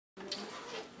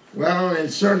Well,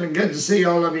 it's certainly good to see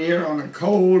all of you here on a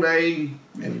cold day.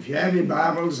 And if you have your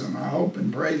Bibles, and I hope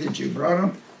and pray that you brought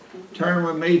them, turn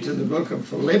with me to the book of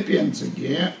Philippians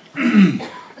again.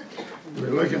 We're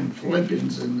looking at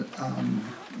Philippians in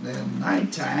the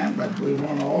nighttime, but we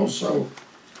want to also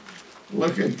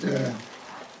look at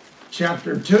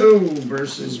chapter 2,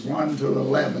 verses 1 to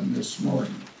 11 this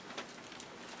morning.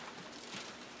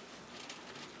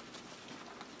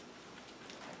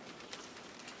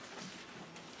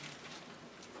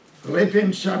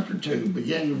 Philippians chapter 2,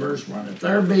 beginning verse 1. If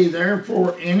there be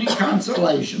therefore any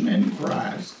consolation in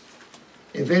Christ,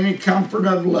 if any comfort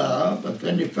of love, if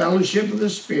any fellowship of the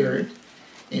Spirit,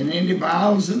 in any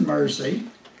bowels and mercy,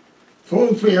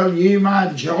 fulfill ye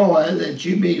my joy, that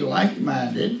ye be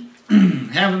like-minded,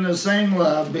 having the same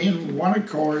love, being one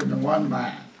accord and one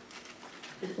mind.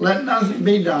 Let nothing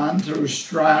be done through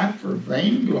strife or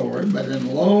vainglory, but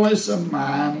in lowliness of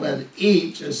mind let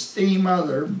each esteem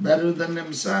other better than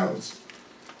themselves.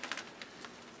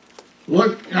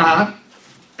 Look not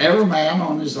every man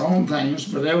on his own things,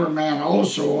 but every man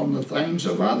also on the things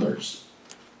of others.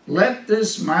 Let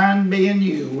this mind be in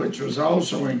you, which was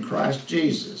also in Christ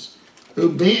Jesus, who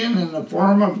being in the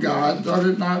form of God, thought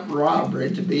it not robbery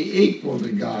to be equal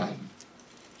to God,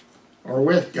 or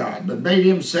with God, but made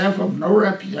himself of no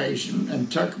reputation,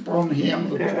 and took upon him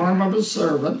the form of a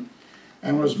servant,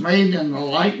 and was made in the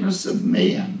likeness of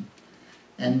men.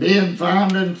 And being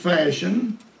found in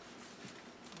fashion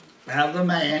of the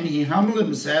man, he humbled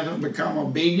himself and became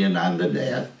obedient unto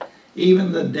death,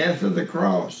 even the death of the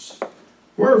cross.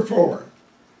 Wherefore,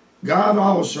 God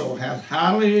also hath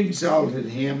highly exalted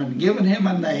him, and given him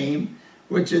a name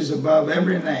which is above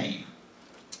every name,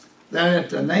 that at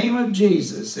the name of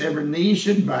Jesus every knee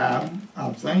should bow,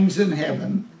 of things in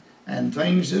heaven, and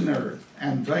things in earth,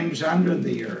 and things under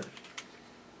the earth,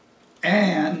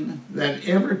 and that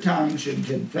every tongue should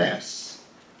confess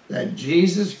that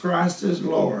Jesus Christ is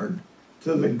Lord,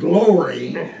 to the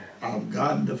glory of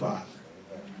God the Father.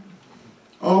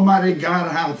 Almighty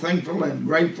God, how thankful and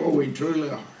grateful we truly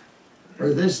are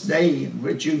for this day in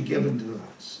which you've given to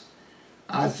us.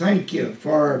 I thank you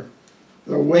for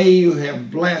the way you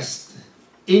have blessed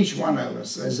each one of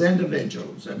us as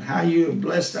individuals, and how you have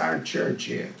blessed our church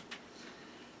here.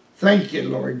 Thank you,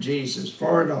 Lord Jesus,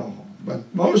 for it all.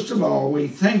 But most of all, we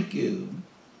thank you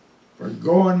for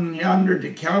going yonder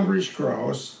to Calvary's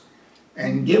cross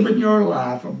and giving your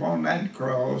life upon that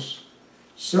cross,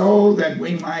 so that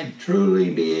we might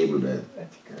truly be able to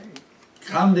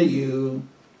come to you,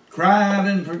 cry out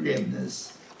in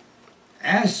forgiveness,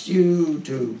 ask you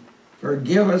to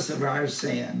forgive us of our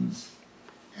sins,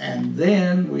 and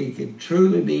then we could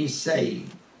truly be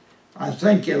saved. I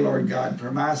thank you, Lord God, for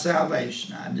my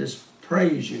salvation. I just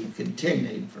praise you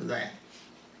continually for that.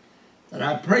 But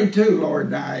I pray too, Lord,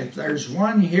 now, if there's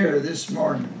one here this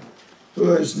morning who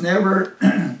has never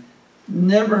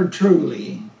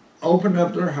truly opened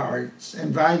up their hearts,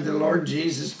 invited the Lord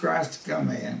Jesus Christ to come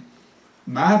in,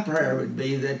 my prayer would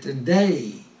be that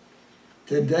today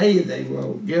they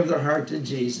will give their heart to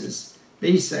Jesus,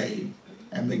 be saved,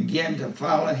 and begin to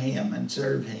follow him and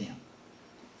serve him.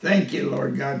 Thank you,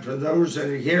 Lord God, for those that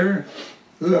are here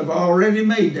who have already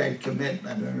made that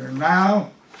commitment and are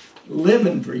now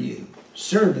living for you,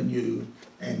 serving you,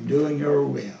 and doing your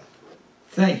will.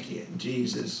 Thank you,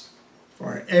 Jesus,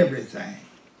 for everything.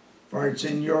 For it's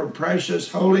in your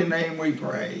precious holy name we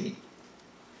pray.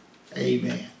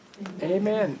 Amen.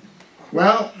 Amen.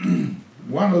 Well,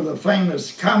 one of the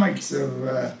famous comics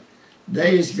of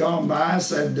days gone by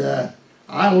said,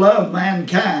 I love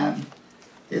mankind.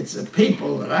 It's the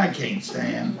people that I can't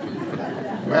stand.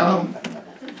 Well,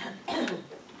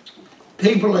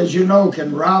 people, as you know,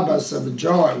 can rob us of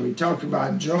joy. We talked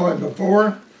about joy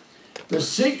before. The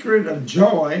secret of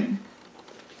joy,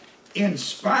 in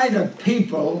spite of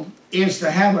people, is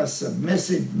to have a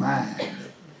submissive mind.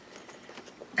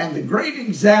 And the great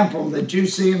example that you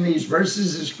see in these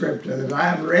verses of Scripture that I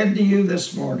have read to you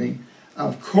this morning,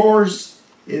 of course,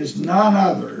 is none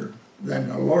other than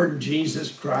the Lord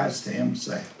Jesus Christ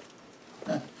himself.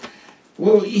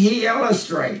 Well, he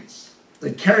illustrates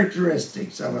the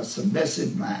characteristics of a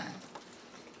submissive mind.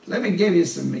 Let me give you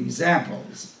some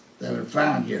examples that are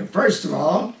found here. First of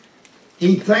all,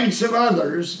 he thinks of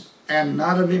others and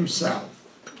not of himself.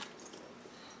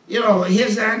 You know,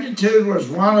 his attitude was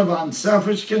one of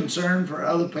unselfish concern for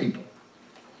other people.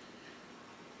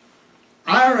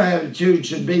 Our attitude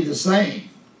should be the same.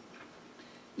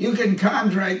 You can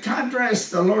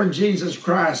contrast the Lord Jesus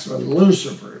Christ with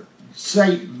Lucifer,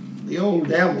 Satan, the old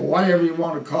devil, whatever you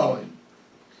want to call him.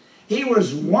 He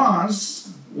was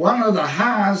once one of the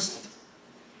highest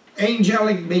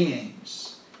angelic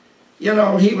beings. You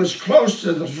know, he was close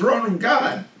to the throne of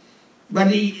God. But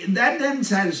that didn't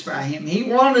satisfy him. He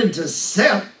wanted to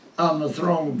sit on the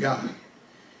throne of God.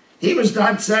 He was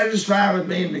not satisfied with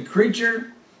being the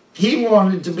creature. He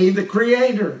wanted to be the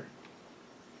creator.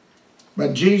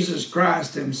 But Jesus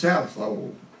Christ himself,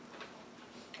 though,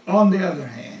 on the other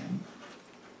hand,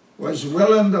 was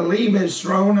willing to leave his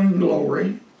throne and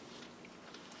glory,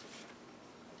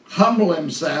 humble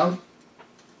himself,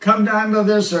 come down to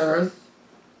this earth,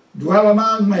 dwell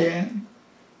among men,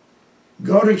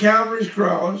 go to Calvary's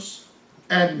cross,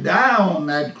 and die on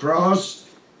that cross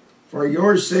for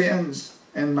your sins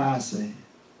and my sin.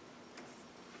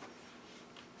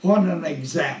 What an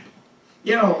example.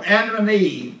 You know, Adam and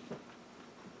Eve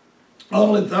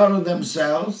only thought of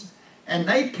themselves, and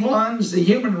they plunged the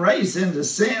human race into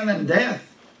sin and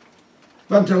death.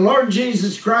 But the Lord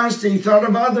Jesus Christ, he thought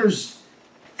of others,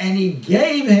 and he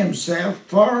gave himself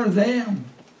for them.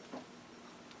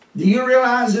 Do you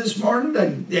realize this morning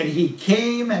that he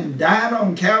came and died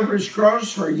on Calvary's cross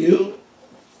for you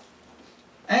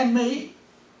and me?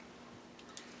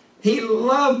 He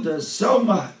loved us so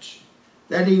much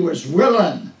that he was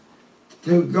willing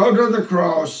to go to the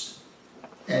cross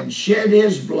and shed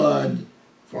his blood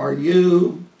for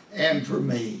you and for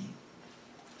me.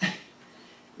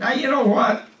 Now, you know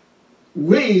what?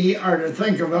 We are to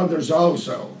think of others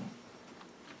also.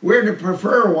 We're to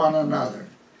prefer one another.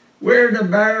 We're to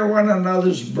bear one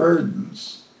another's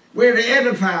burdens. We're to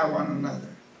edify one another.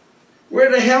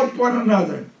 We're to help one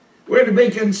another. We're to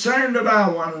be concerned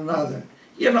about one another.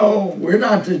 You know, we're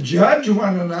not to judge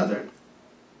one another.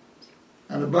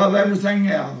 And above everything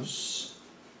else,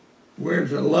 we're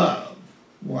to love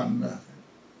one another.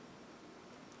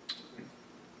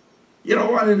 You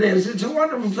know what it is? It's a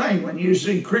wonderful thing when you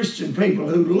see Christian people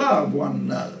who love one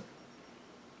another.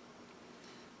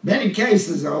 Many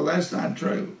cases, though, that's not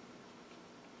true.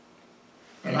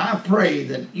 But I pray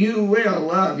that you will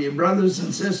love your brothers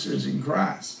and sisters in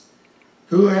Christ,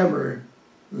 whoever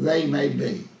they may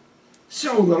be.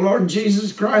 So the Lord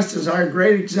Jesus Christ is our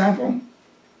great example.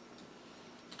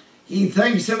 He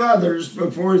thinks of others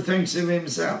before he thinks of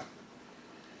himself.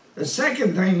 The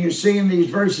second thing you see in these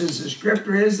verses of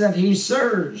Scripture is that he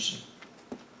serves.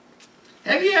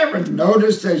 Have you ever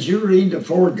noticed as you read the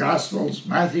four Gospels,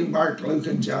 Matthew, Mark, Luke,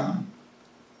 and John,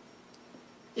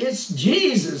 it's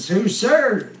Jesus who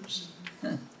serves.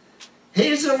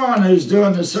 He's the one who's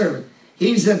doing the serving.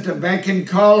 He's at the beck and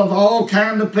call of all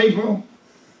kinds of people.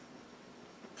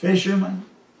 Fishermen,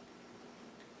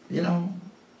 you know,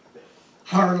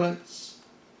 harlots,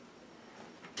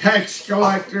 tax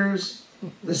collectors,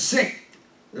 the sick,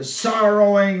 the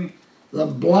sorrowing, the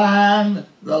blind,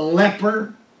 the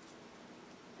leper.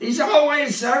 He's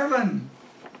always serving,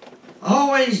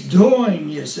 always doing,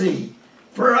 you see,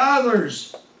 for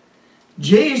others.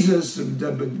 Jesus,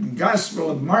 the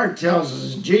Gospel of Mark tells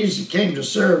us, Jesus came to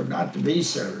serve, not to be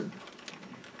served.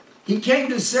 He came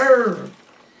to serve.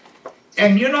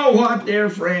 And you know what, dear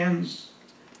friends?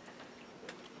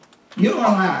 You and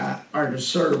I are to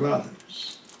serve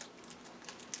others.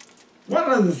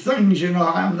 One of the things, you know,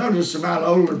 I've noticed about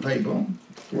older people,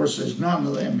 of course there's none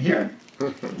of them here,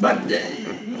 but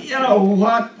you know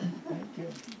what?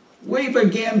 We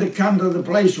begin to come to the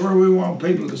place where we want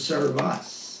people to serve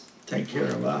us, take care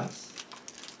of us.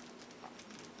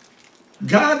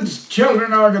 God's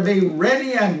children are to be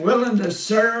ready and willing to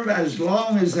serve as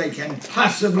long as they can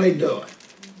possibly do it.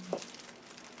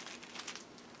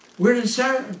 We're to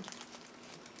serve.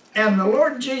 And the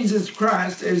Lord Jesus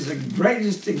Christ is the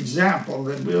greatest example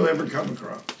that we'll ever come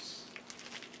across.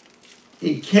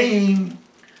 He came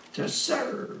to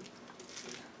serve.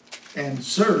 And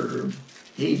serve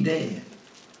he did.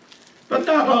 But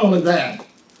not only that,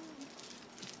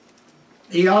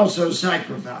 he also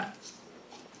sacrificed.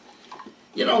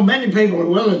 You know, many people are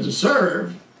willing to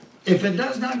serve if it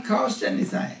does not cost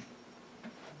anything.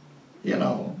 You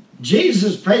know,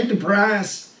 Jesus paid the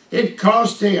price. It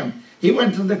cost him. He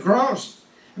went to the cross.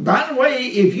 And by the way,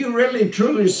 if you really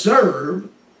truly serve,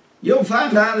 you'll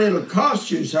find out it'll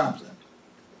cost you something.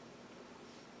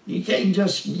 You can't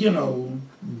just, you know,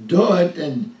 do it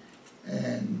and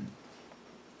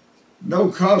no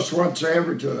cost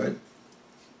whatsoever to it.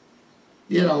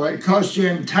 You know, it costs you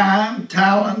in time,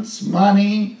 talents,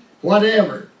 money,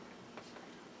 whatever.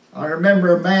 I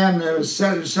remember a man that was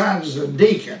set aside as a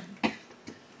deacon.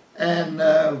 And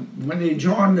when he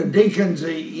joined the deacons,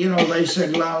 you know, they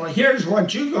said, well, here's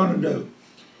what you're going to do.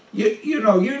 You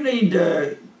know, you need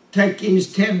to take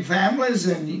these 10 families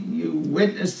and you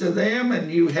witness to them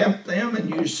and you help them and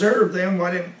you serve them.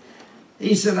 Whatever.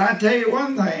 He said, I tell you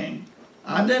one thing,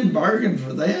 I didn't bargain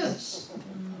for this.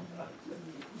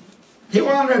 He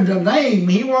wanted a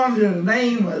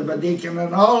name of a deacon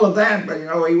and all of that, but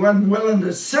he wasn't willing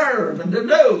to serve and to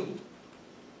do.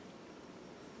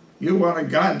 You're one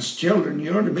of God's children.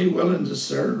 You ought to be willing to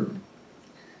serve.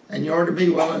 And you ought to be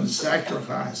willing to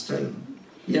sacrifice too.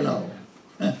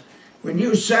 When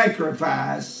you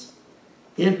sacrifice,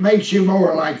 it makes you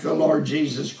more like the Lord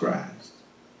Jesus Christ.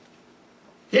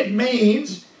 It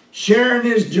means sharing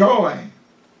His joy,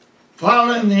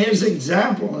 following His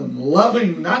example, and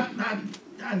loving not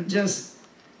just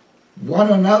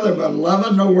one another, but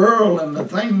loving the world and the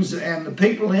things and the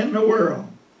people in the world.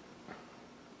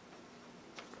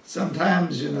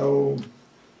 Sometimes, another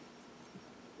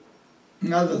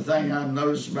thing I've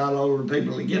noticed about older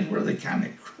people, again, where they're kind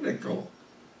of critical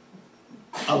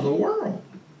of the world.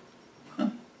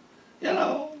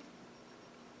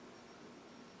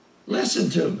 Listen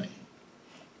to me.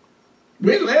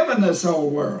 We live in this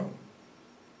old world.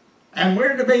 And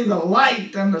we're to be the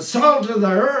light and the salt of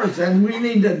the earth, and we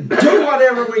need to do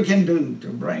whatever we can do to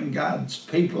bring God's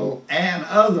people and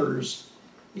others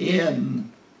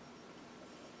in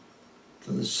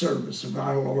to the service of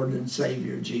our Lord and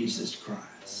Savior, Jesus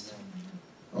Christ.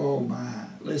 Oh my,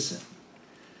 listen.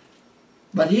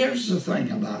 But here's the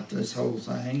thing about this whole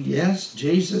thing. Yes,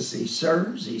 Jesus, He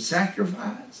serves, He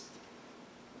sacrificed,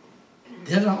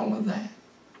 did all of that.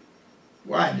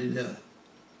 Why did He do it?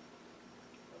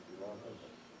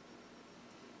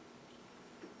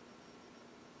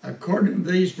 According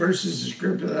to these verses of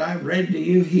Scripture that I've read to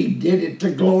you, He did it to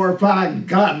glorify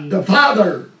God the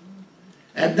Father.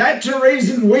 And that's the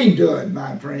reason we do it,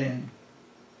 my friend.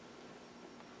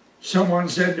 Someone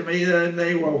said to me the other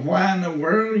day, well, why in the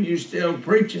world are you still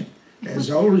preaching as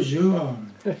old as you are?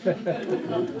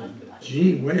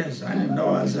 Gee whiz, I didn't know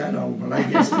I was that old, but I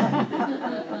guess I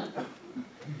am.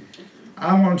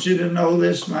 I want you to know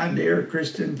this, my dear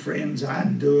Christian friends, I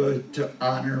do it to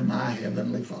honor my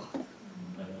Heavenly Father,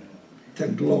 to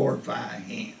glorify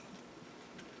Him.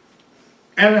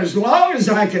 And as long as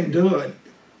I can do it,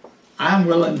 I'm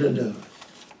willing to do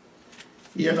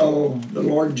it. The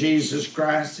Lord Jesus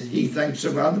Christ, He thinks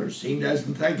of others. He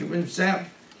doesn't think of Himself.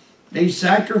 He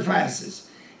sacrifices.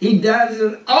 He does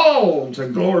it all to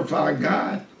glorify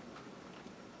God.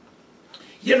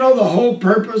 The whole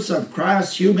purpose of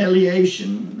Christ's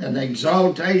humiliation and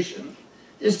exaltation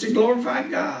is to glorify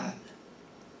God.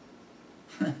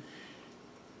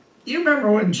 You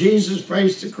remember when Jesus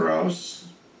faced the cross?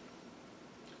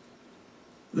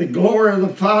 The glory of the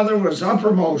Father was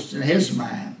uppermost in His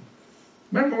mind.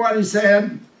 Remember what He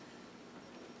said?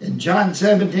 In John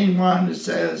 17:1 it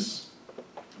says,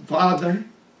 Father,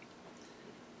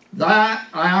 Thy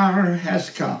hour has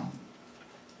come.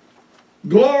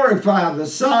 Glorify the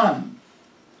Son.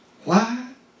 Why?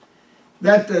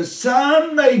 That the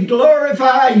Son may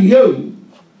glorify You.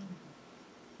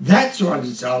 That's what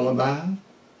it's all about.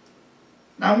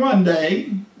 Now one day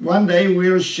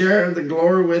we'll share the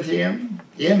glory with Him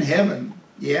in heaven,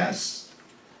 yes.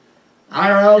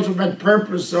 Our ultimate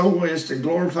purpose, though, is to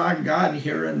glorify God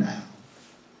here and now.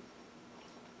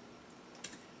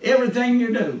 Everything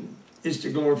you do is to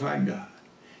glorify God.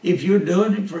 If you're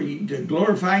doing it to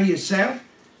glorify yourself,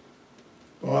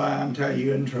 boy, I'm telling you,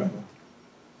 you're in trouble.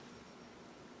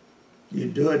 You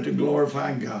do it to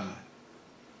glorify God.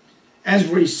 As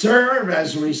we serve,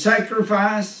 as we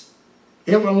sacrifice,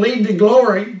 it will lead to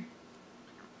glory.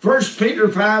 1 Peter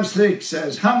 5:6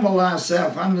 says, humble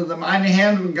thyself under the mighty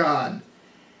hand of God,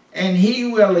 and He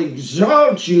will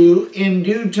exalt you in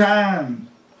due time.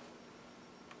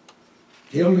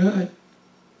 He'll do it.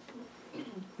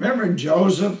 Remember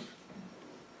Joseph?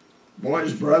 Boy,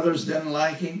 his brothers didn't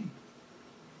like him.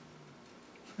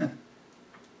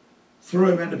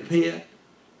 Threw him in a pit.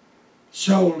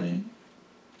 Sold him.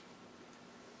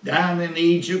 Down in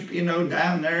Egypt,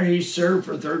 down there he served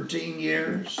for 13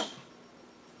 years.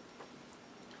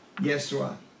 Guess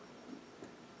what?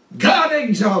 God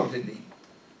exalted him.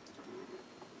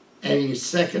 And he's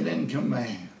second in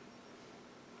command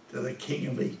to the king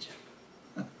of Egypt.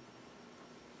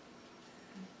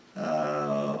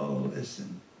 Oh,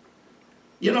 listen.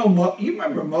 You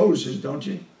remember Moses, don't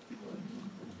you?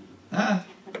 Huh?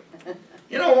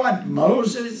 You know what,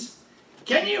 Moses?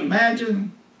 Can you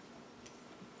imagine?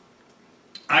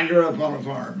 I grew up on a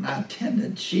farm, and I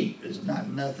tended sheep. There's not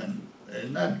nothing,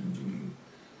 nothing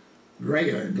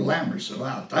great or glamorous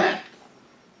about that.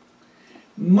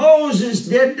 Moses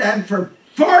did that for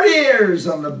 40 years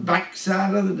on the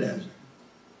backside of the desert.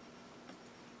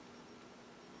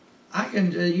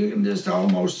 You can just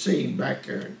almost see him back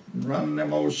there running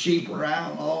them old sheep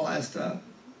around, all that stuff.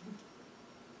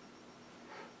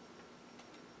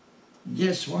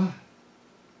 Guess what?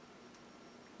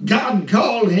 God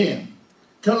called him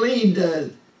to lead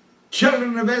the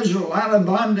children of Israel out of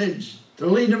bondage, to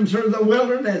lead them through the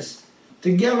wilderness,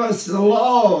 to give us the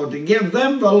law, to give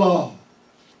them the law.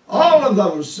 All of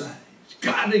those things.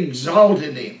 God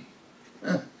exalted him.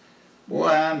 Boy,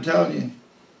 I'm telling you,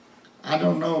 I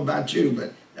don't know about you,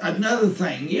 but another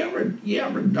thing, you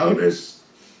ever notice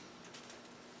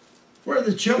where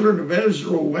the children of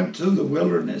Israel went to the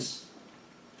wilderness?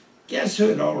 Guess who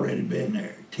had already been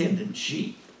there tending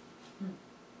sheep?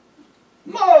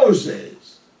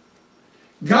 Moses.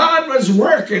 God was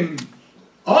working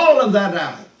all of that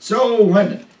out. So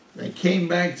when they came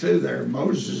back through there,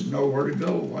 Moses knew where to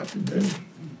go, what to do.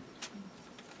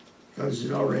 Because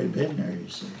he'd already been there, you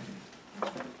see.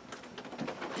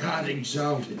 God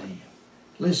exalted him.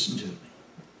 Listen to me.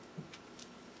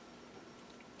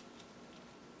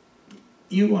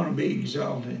 You want to be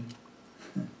exalted?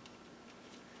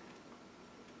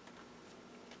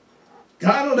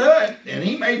 God will do it, and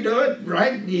he may do it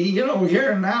right,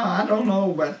 here and now, I don't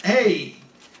know, but hey,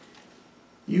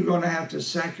 you're going to have to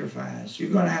sacrifice. You're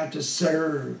going to have to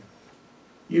serve.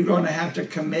 You're going to have to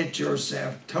commit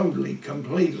yourself totally,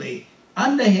 completely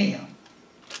unto him.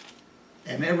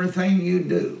 And everything you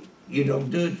don't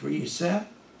do it for yourself.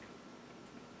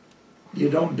 You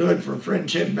don't do it for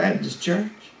Friendship Baptist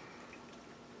Church.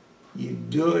 You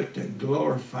do it to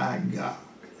glorify God.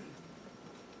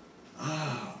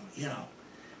 Oh,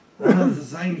 one of the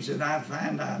things that I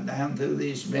find out down through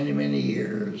these many, many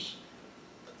years,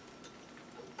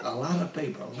 a lot of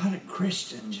people, a lot of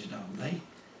Christians,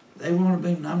 they want to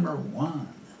be number one.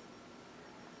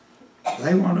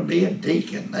 They want to be a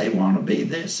deacon. They want to be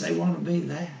this. They want to be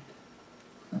that.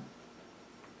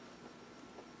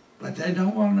 But they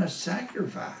don't want to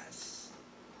sacrifice.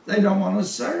 They don't want to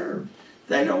serve.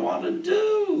 They don't want to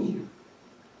do.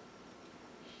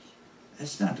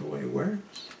 That's not the way it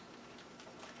works.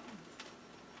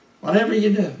 Whatever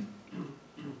you do,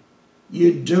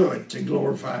 you do it to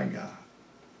glorify God.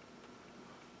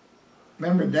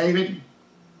 Remember David?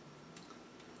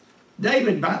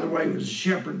 David, by the way, was a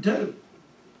shepherd too.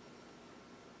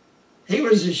 He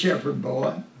was a shepherd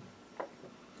boy.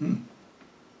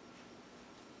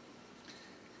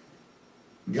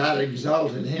 God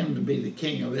exalted him to be the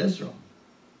king of Israel.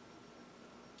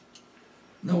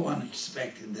 No one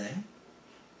expected that.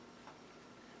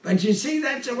 But you see,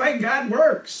 that's the way God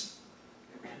works.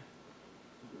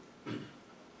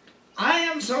 I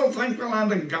am so thankful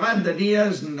unto God that he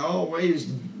doesn't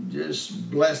always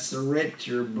just bless the rich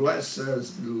or bless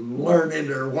us learned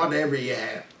or whatever you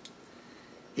have.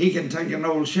 He can take an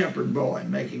old shepherd boy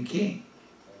and make him king.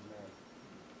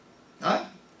 Huh?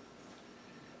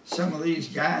 Some of these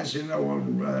guys,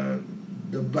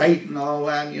 debate and all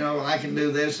that, I can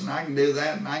do this and I can do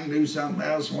that and I can do something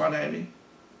else and what have you.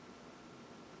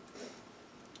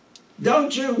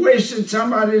 Don't you wish that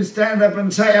somebody would stand up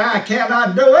and say, I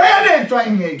cannot do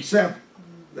anything except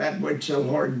that which the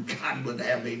Lord God would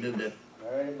have me to do?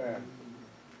 Amen.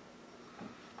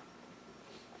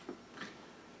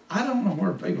 I don't know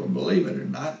where people believe it or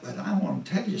not, but I want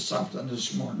to tell you something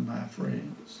this morning, my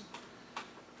friends.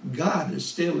 God is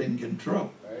still in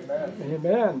control. Amen.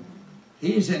 Amen.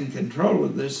 He's in control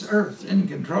of this earth, in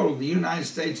control of the United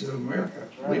States of America.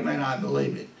 Right. We may not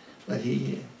believe it, but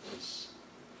he is.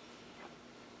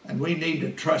 And we need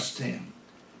to trust him.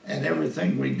 And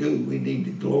everything we do, we need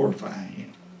to glorify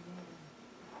him.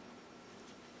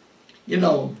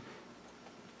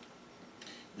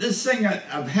 This thing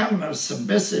of having a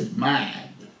submissive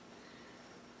mind,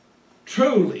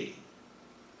 truly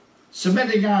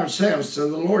submitting ourselves to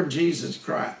the Lord Jesus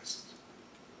Christ.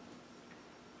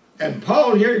 And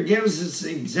Paul here gives us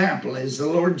the example as the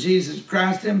Lord Jesus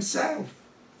Christ himself.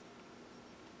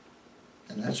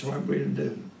 And that's what we're to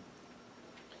do.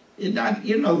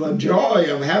 The joy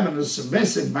of having a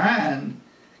submissive mind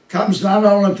comes not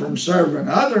only from serving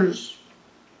others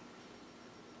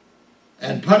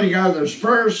and putting others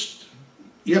first,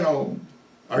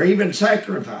 or even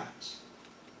sacrifice,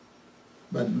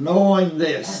 but knowing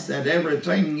this, that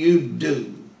everything you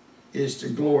do is to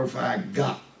glorify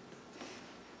God.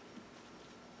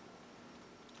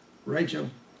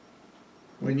 Rachel,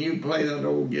 when you play that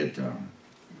old guitar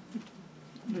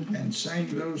and sing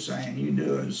those things, you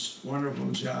do a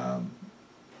wonderful job.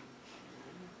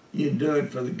 You do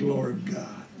it for the glory of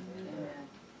God.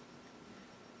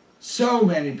 So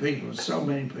many people,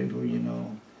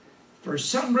 for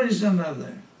some reason or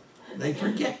other, they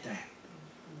forget that.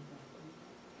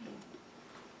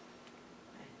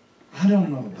 I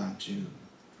don't know about you,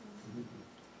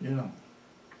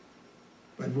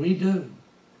 but we do.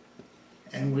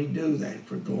 And we do that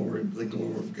for the glory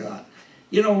of God.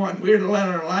 You know what? We're to let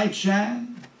our light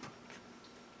shine.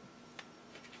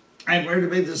 And we're to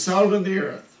be the salt of the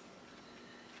earth.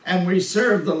 And we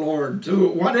serve the Lord to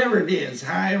whatever it is,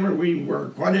 however we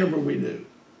work, whatever we do.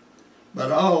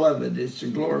 But all of it is to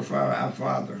glorify our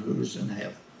Father who's in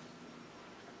heaven.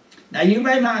 Now you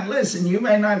may not listen, you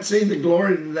may not see the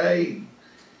glory today.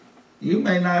 You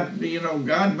may not,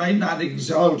 God may not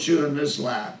exalt you in this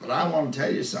life, but I want to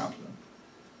tell you something.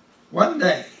 One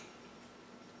day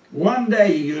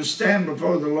you'll stand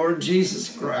before the Lord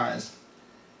Jesus Christ,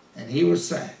 and he will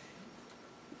say,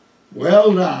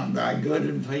 "Well done, thy good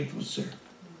and faithful servant."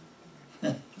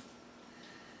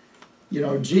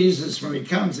 Jesus, when he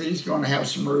comes, he's going to have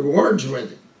some rewards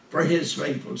with him for his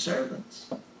faithful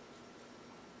servants.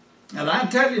 And I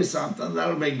tell you something,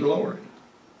 that'll be glory.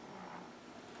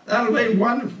 That'll be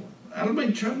wonderful. That'll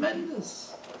be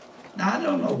tremendous. Now, I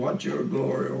don't know what your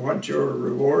glory or what your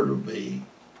reward will be,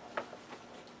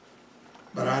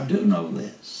 but I do know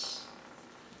this,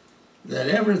 that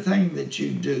everything that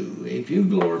you do, if you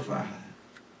glorify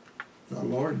the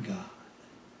Lord God,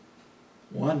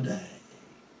 one day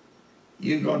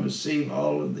you're going to receive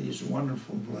all of these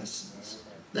wonderful blessings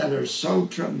that are so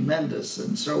tremendous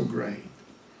and so great.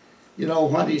 You know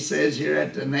what he says here,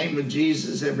 at the name of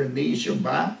Jesus, every knee shall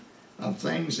bow, of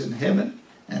things in heaven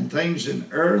and things in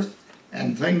earth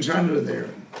and things under the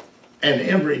earth. And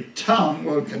every tongue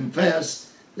will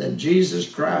confess that Jesus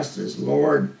Christ is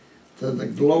Lord, to the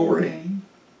glory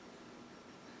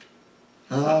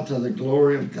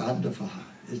of God the Father.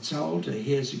 It's all to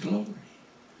his glory.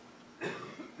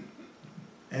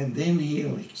 And then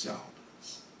he'll exalt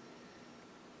us.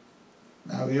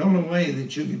 Now, the only way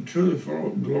that you can truly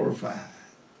glorify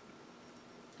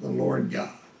the Lord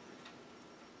God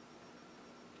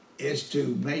is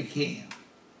to make him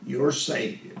your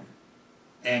Savior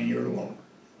and your Lord.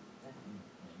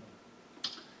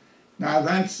 Now,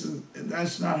 that's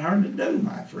not hard to do,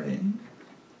 my friend.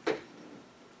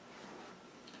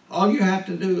 All you have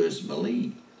to do is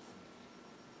believe.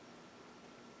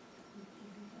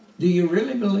 Do you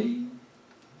really believe?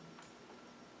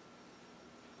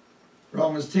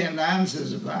 Romans 10:9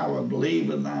 says, if thou wilt believe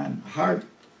in thine heart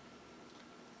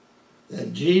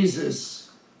that Jesus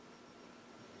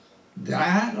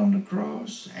died on the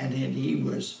cross and that he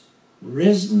was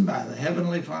risen by the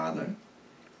Heavenly Father,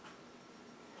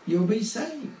 you'll be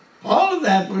saved. All of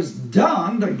that was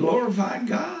done to glorify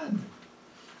God.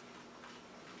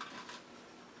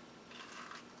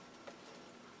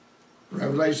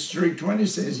 Revelation 3:20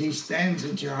 says he stands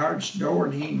at your heart's door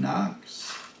and he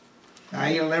knocks. Now,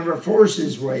 he'll never force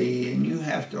his way in. You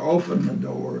have to open the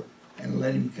door and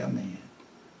let him come in.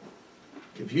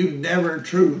 If you've never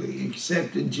truly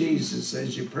accepted Jesus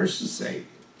as your personal Savior,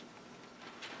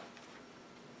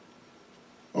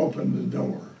 open the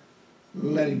door.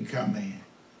 Let him come in.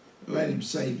 Let him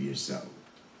save your soul.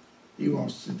 He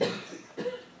wants to do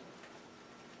that.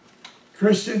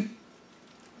 Christian,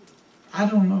 I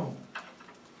don't know.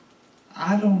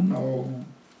 I don't know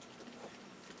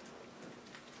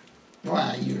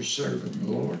why you're serving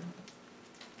the Lord.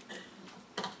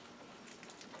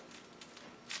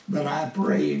 But I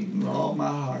pray with all my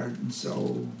heart and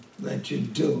soul that you're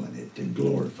doing it to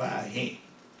glorify him.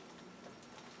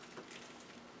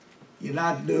 You're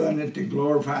not doing it to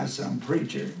glorify some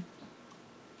preacher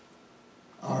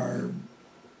or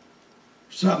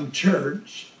some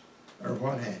church or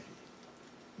what have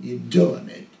you. You're doing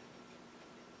it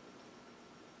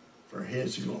for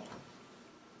his glory.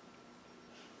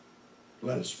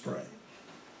 Let us pray.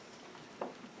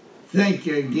 Thank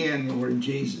you again, Lord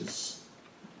Jesus,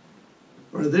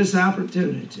 for this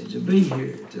opportunity to be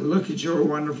here, to look at your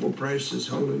wonderful, precious,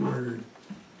 holy word.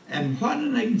 And what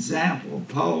an example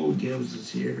Paul gives us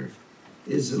here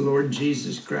is the Lord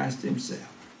Jesus Christ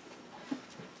himself,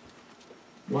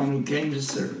 one who came to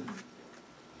serve,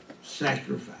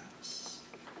 sacrifice,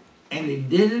 and he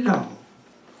did it all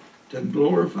to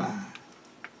glorify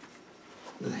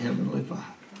the Heavenly Father.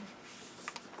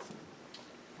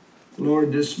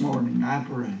 Lord, this morning I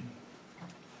pray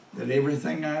that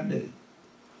everything I do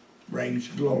brings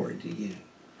glory to you.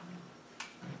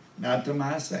 Not to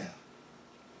myself,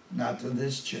 not to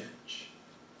this church,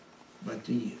 but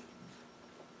to you.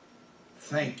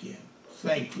 Thank you.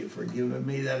 Thank you for giving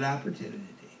me that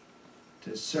opportunity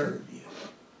to serve you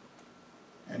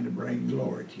and to bring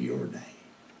glory to your name.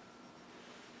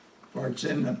 For it's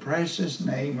in the precious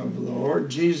name of the Lord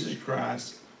Jesus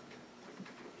Christ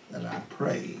that I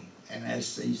pray and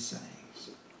ask these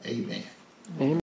things. Amen. Amen.